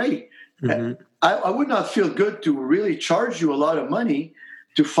is great. Mm-hmm. I would not feel good to really charge you a lot of money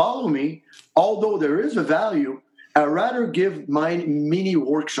to follow me, although there is a value. I'd rather give my mini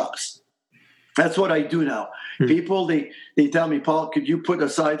workshops. That's what I do now. Mm-hmm. People, they tell me, Paul, could you put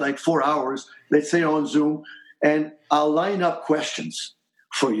aside like 4 hours, let's say on Zoom, and I'll line up questions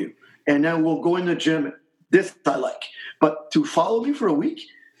for you. And then we'll go in the gym. This I like. But to follow me for a week,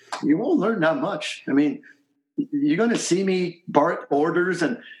 you won't learn that much. I mean, you're going to see me bark orders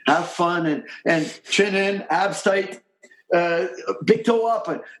and have fun and chin in, abs tight, big toe up.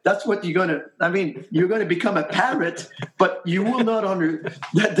 And that's what you're going to, you're going to become a parrot, but you will not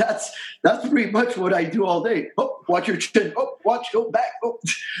that's pretty much what I do all day. Oh, watch your chin. Oh, go back. Oh,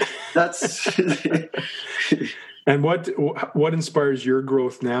 that's... And what inspires your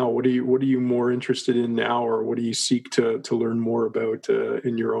growth now? What are you more interested in now, or what do you seek to learn more about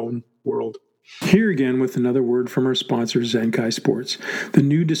in your own world? Here again with another word from our sponsor, Zenkai Sports, the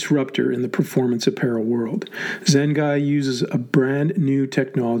new disruptor in the performance apparel world. Zenkai uses a brand new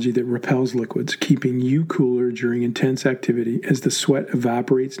technology that repels liquids, keeping you cooler during intense activity as the sweat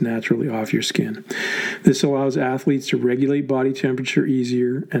evaporates naturally off your skin. This allows athletes to regulate body temperature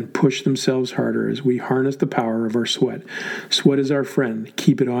easier and push themselves harder as we harness the power of our sweat. Sweat is our friend.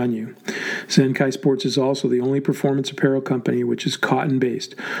 Keep it on you. Zenkai Sports is also the only performance apparel company which is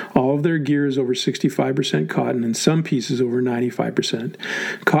cotton-based. All of their gear is over 65% cotton, and some pieces over 95%.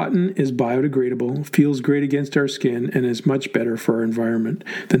 Cotton is biodegradable, feels great against our skin, and is much better for our environment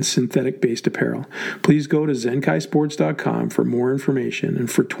than synthetic-based apparel. Please go to zenkaisports.com for more information, and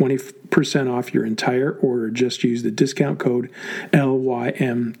for 20% off your entire order, just use the discount code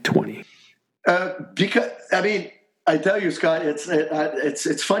LYM20. I tell you, Scott,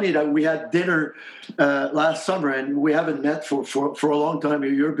 it's funny that we had dinner last summer and we haven't met for a long time.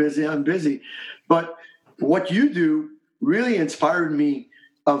 You're busy, I'm busy. But what you do really inspired me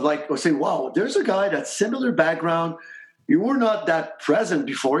of say, wow, there's a guy that's similar background. You were not that present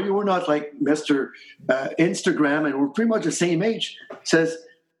before. You were not like Mr. Instagram, and we're pretty much the same age. Says,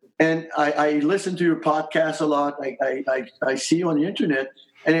 and I listen to your podcast a lot. I see you on the internet,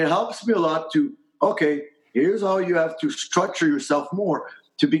 and it helps me a lot to, okay, here's how you have to structure yourself more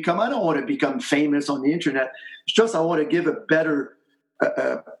to become, I don't want to become famous on the internet. It's just, I want to give a better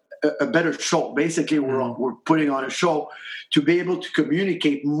show. Basically, we're putting on a show to be able to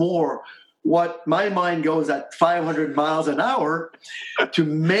communicate more what my mind goes at 500 miles an hour, to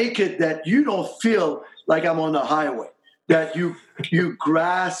make it that you don't feel like I'm on the highway, that you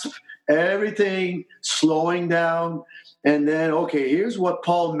grasp everything, slowing down, and then, okay, here's what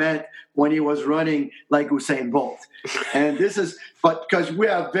Paul meant when he was running like Usain Bolt. And this is, but because we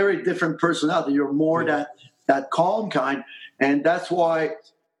have very different personality, you're more that calm kind, and that's why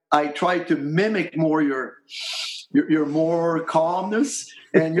I try to mimic more your more calmness.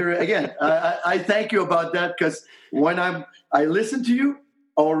 And you're, again, I thank you about that, because when I listen to you,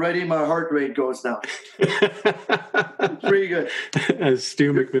 already my heart rate goes down. Pretty good. As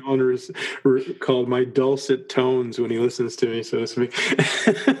Stu McMillan called my dulcet tones when he listens to me, so to speak.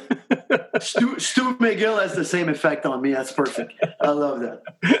 Stu McGill has the same effect on me. That's perfect. I love that.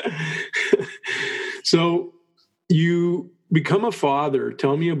 So you become a father.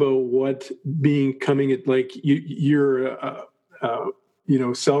 Tell me about what becoming it, like you're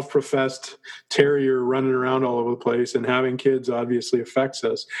self-professed terrier running around all over the place, and having kids obviously affects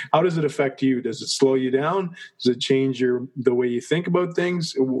us. How does it affect you? Does it slow you down? Does it change the way you think about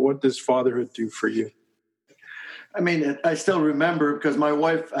things? What does fatherhood do for you? I mean, I still remember, because my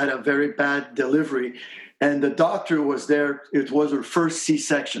wife had a very bad delivery, and the doctor was there. It was her first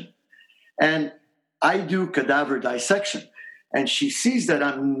C-section. And I do cadaver dissection. And she sees that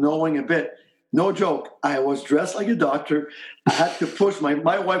I'm knowing a bit. No joke. I was dressed like a doctor. I had to push. My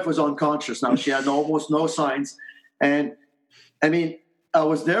wife was unconscious now. She had almost no signs. And, I mean, I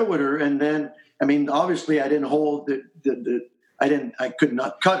was there with her. And then, I mean, obviously I didn't hold I could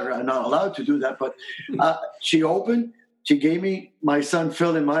not cut her. I'm not allowed to do that. But she opened. She gave me my son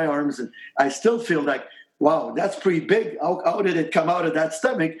Phil in my arms. And I still feel like, wow, that's pretty big. How did it come out of that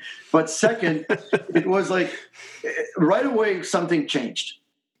stomach? But second, it was like right away something changed.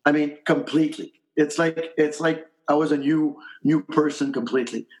 I mean, completely. It's like I was a new person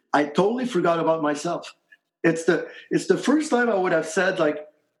completely. I totally forgot about myself. It's the first time I would have said, like,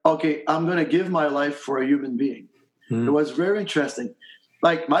 okay, I'm going to give my life for a human being. It was very interesting.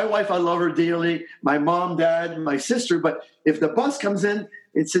 Like, my wife, I love her dearly. My mom, dad, my sister. But if the bus comes in,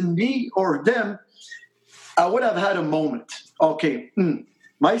 it's in me or them. I would have had a moment. Okay,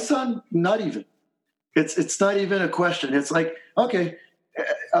 my son, not even. It's not even a question. It's like, okay,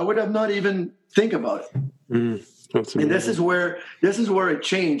 I would have not even think about it. And this is where it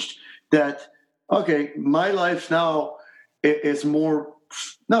changed. That, okay, my life now is more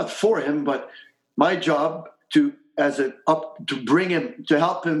not for him, but my job to bring him, to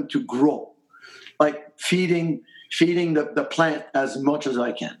help him to grow, like feeding the plant as much as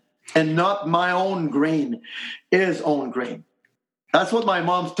I can. And not my own grain, his own grain. That's what my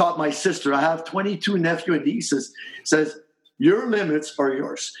mom taught my sister. I have 22 nephew and nieces. Says, your limits are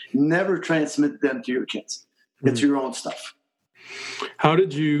yours. Never transmit them to your kids. It's your own stuff. How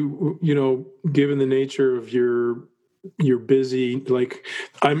did you, given the nature of your busy, like,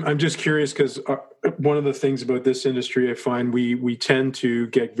 I'm just curious, because one of the things about this industry, I find we tend to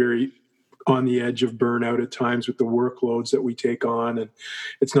get very on the edge of burnout at times with the workloads that we take on, and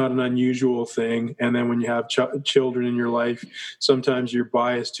it's not an unusual thing. And then when you have children in your life, sometimes you're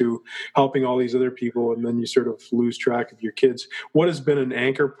biased to helping all these other people, and then you sort of lose track of your kids. What has been an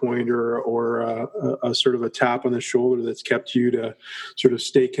anchor point or a sort of a tap on the shoulder that's kept you to sort of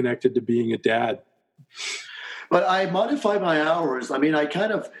stay connected to being a dad? But I modify my hours. I mean, I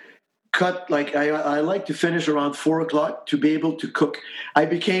kind of cut, like, I like to finish around 4:00 to be able to cook. I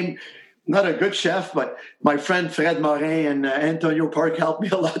became not a good chef, but my friend Fred Morin and Antonio Park helped me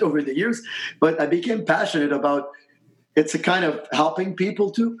a lot over the years. But I became passionate about, it's a kind of helping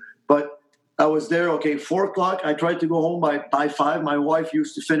people too. But I was there, okay, 4:00. I tried to go home by 5. My wife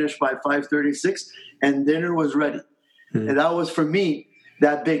used to finish by 5:36, and dinner was ready. And that was, for me,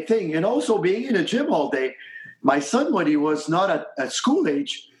 that big thing. And also being in a gym all day. My son, when he was not at school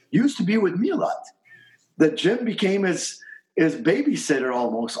age, used to be with me a lot. The gym became his babysitter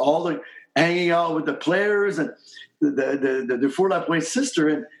almost. All the hanging out with the players and the Four-La-Pointe sister.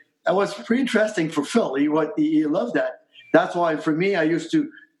 And that was pretty interesting for Phil. He loved that. That's why, for me, I used to,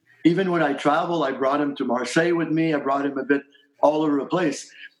 even when I travel, I brought him to Marseille with me. I brought him a bit all over the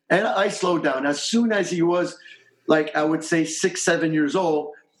place. And I slowed down. As soon as he was, like, I would say 6, 7 years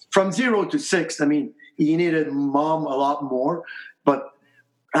old, from 0 to 6, I mean, he needed mom a lot more. But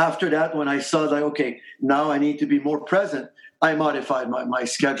after that, when I saw that, okay, now I need to be more present, I modified my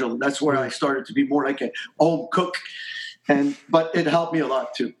schedule. That's where I started to be more like a home cook. But it helped me a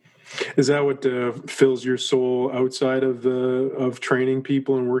lot too. Is that what fills your soul outside of training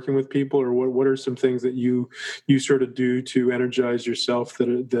people and working with people, or what are some things that you sort of do to energize yourself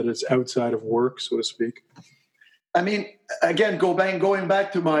that is outside of work, so to speak? I mean, again, going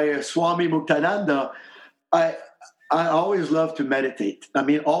back to my Swami Muktananda, I always love to meditate. I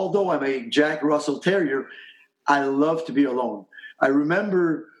mean, although I'm a Jack Russell Terrier, I love to be alone. I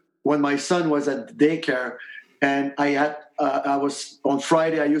remember when my son was at daycare, and I was on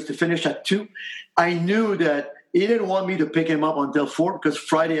Friday. I used to finish at 2:00. I knew that he didn't want me to pick him up until 4:00 because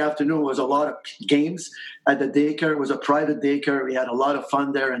Friday afternoon was a lot of games at the daycare. It was a private daycare. We had a lot of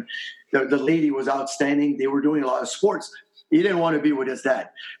fun there, and the lady was outstanding. They were doing a lot of sports. He didn't want to be with his dad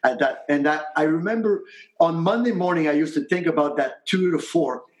at that. And that I remember on Monday morning, I used to think about that 2 to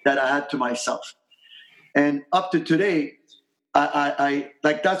 4 that I had to myself. And up to today, I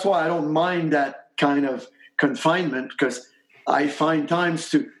like, that's why I don't mind that kind of confinement, because I find times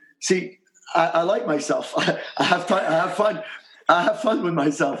to see. I like myself. I have fun. I have fun with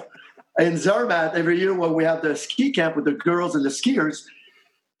myself. In Zermatt, every year when we have the ski camp with the girls and the skiers,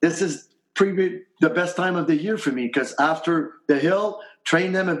 this is the best time of the year for me, because after the hill,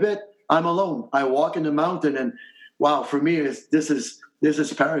 train them a bit, I'm alone. I walk in the mountain, and wow, for me, this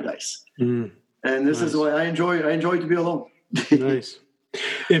is paradise. And this is why I enjoy to be alone. Nice.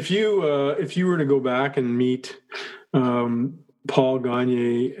 If you were to go back and meet Paul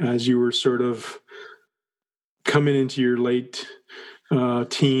Gagne as you were sort of coming into your late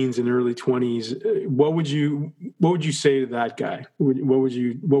teens and early 20s, what would you say to that guy?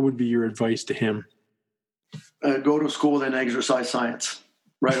 What would be your advice to him? Go to school and exercise science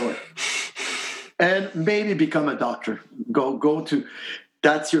right away, and maybe become a doctor. Go to.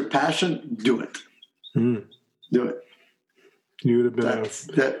 That's your passion. Do it. Do it. You would have been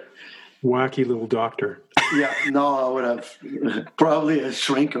a wacky little doctor. Yeah, no, I would have probably a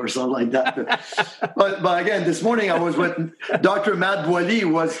shrink or something like that. But again, this morning I was with Dr. Matt Boily,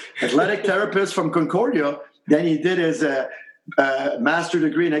 was athletic therapist from Concordia. Then he did his master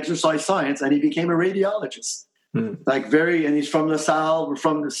degree in exercise science, and he became a radiologist. And he's from LaSalle. We're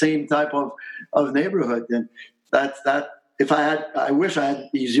from the same type of neighborhood, and that. If I wish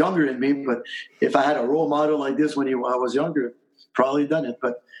he's younger than me, but if I had a role model like this when I was younger, probably done it.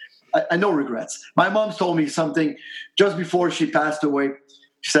 But I no regrets. My mom told me something just before she passed away.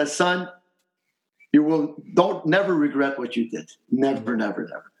 She says, "Son, don't never regret what you did. Never, never,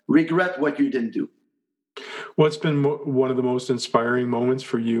 never regret what you didn't do." What's been one of the most inspiring moments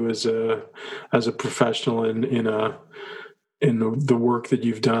for you as a professional in the work that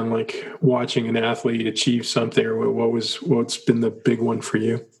you've done, like watching an athlete achieve something, or what's been the big one for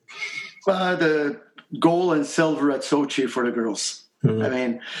you? The gold and silver at Sochi for the girls. I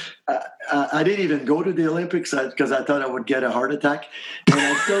mean, I didn't even go to the Olympics because I thought I would get a heart attack, and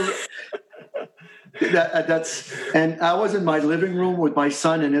I still and I was in my living room with my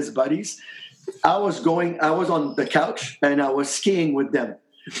son and his buddies. I was on the couch and I was skiing with them,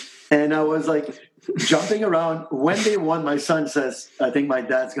 and I was like jumping around. When they won, my son says, "I think my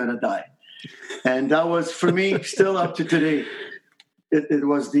dad's going to die." And that was, for me, still up to today, it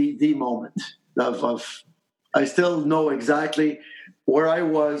was the moment of I still know exactly where I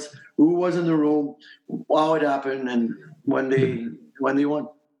was, who was in the room, how it happened, and when they won.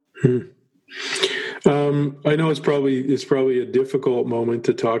 I know it's probably a difficult moment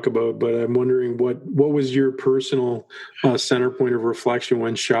to talk about, but I'm wondering what was your personal center point of reflection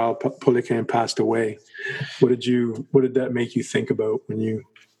when Charles Poliquin passed away? What did that make you think about when you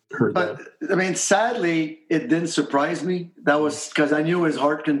heard that? I mean, sadly, it didn't surprise me. That was because I knew his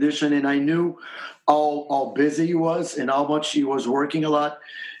heart condition, and I knew how busy he was and how much he was working a lot.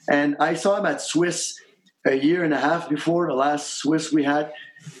 And I saw him at Swiss a year and a half before the last Swiss we had.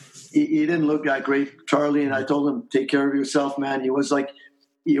 He didn't look that great, Charlie, and I told him, "Take care of yourself, man." He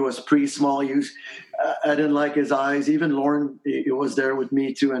was pretty small. I didn't like his eyes. Even Lauren, he was there with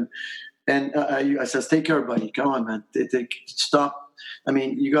me too, and I says, "Take care, buddy. Come on, man. Stop. I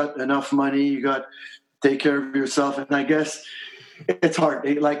mean, you got enough money. You got take care of yourself." And I guess it's hard.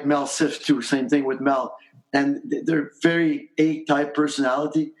 Like Mel Siff too. Same thing with Mel, and they're very A-type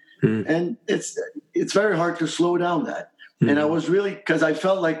personality, and it's very hard to slow down that. And I was really, because I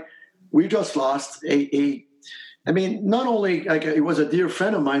felt like we just lost I mean, not only like he was a dear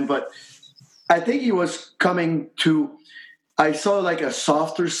friend of mine, but I think he was coming to, I saw like a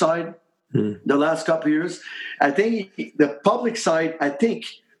softer side the last couple of years. I think the public side, I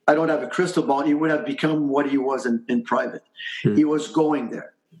don't have a crystal ball, he would have become what he was in private. He was going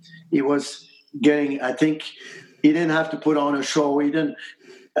there. He was getting, I think he didn't have to put on a show.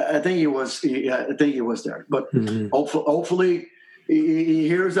 I think he was there. But hopefully he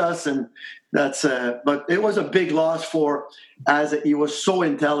hears us, and that's. But it was a big loss as he was so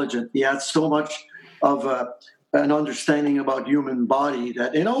intelligent. He had so much of an understanding about human body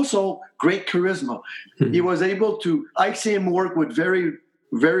and also great charisma. Mm-hmm. He was able to. I see him work with very,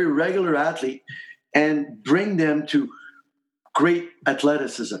 very regular athlete and bring them to great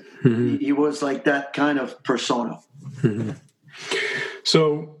athleticism. Mm-hmm. He was like that kind of persona. Mm-hmm.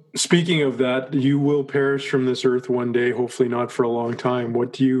 So, speaking of that, you will perish from this earth one day, hopefully not for a long time.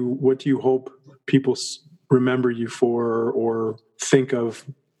 What do you hope people remember you for or think of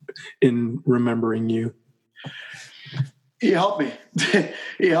in remembering you? He helped me.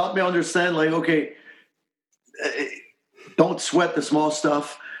 He helped me understand, like, okay, don't sweat the small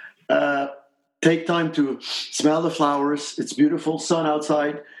stuff. Take time to smell the flowers. It's beautiful, sun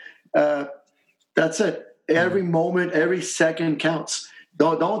outside. That's it. Every moment, every second counts.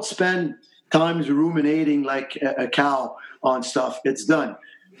 Don't spend time ruminating like a cow on stuff. It's done.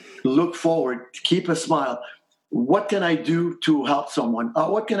 Look forward. Keep a smile. What can I do to help someone?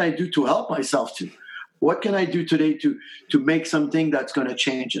 What can I do to help myself too? What can I do today to make something that's going to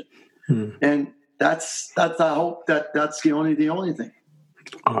change it? And that's I hope that's the only thing.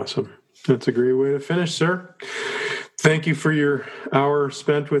 Awesome. That's a great way to finish, sir. Thank you for your hour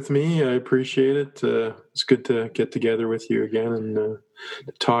spent with me. I appreciate it. It's good to get together with you again and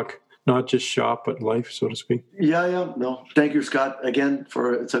talk, not just shop, but life, so to speak. Yeah. No, thank you, Scott. Again,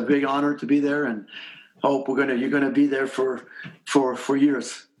 it's a big honor to be there, and hope you're gonna be there for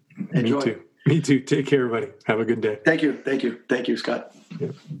years. Enjoy. Me too. Take care, buddy. Have a good day. Thank you, Scott. Yeah.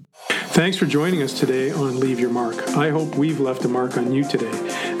 Thanks for joining us today on Leave Your Mark. I hope we've left a mark on you today,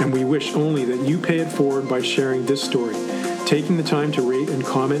 and we wish only that you pay it forward by sharing this story, taking the time to rate and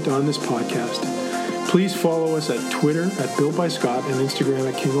comment on this podcast. Please follow us at Twitter at Built by Scott and Instagram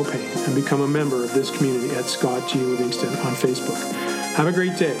at King O'Pain, and become a member of this community at Scott G. Livingston on Facebook. Have a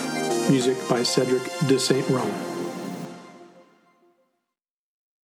great day. Music by Cedric de Saint Rome.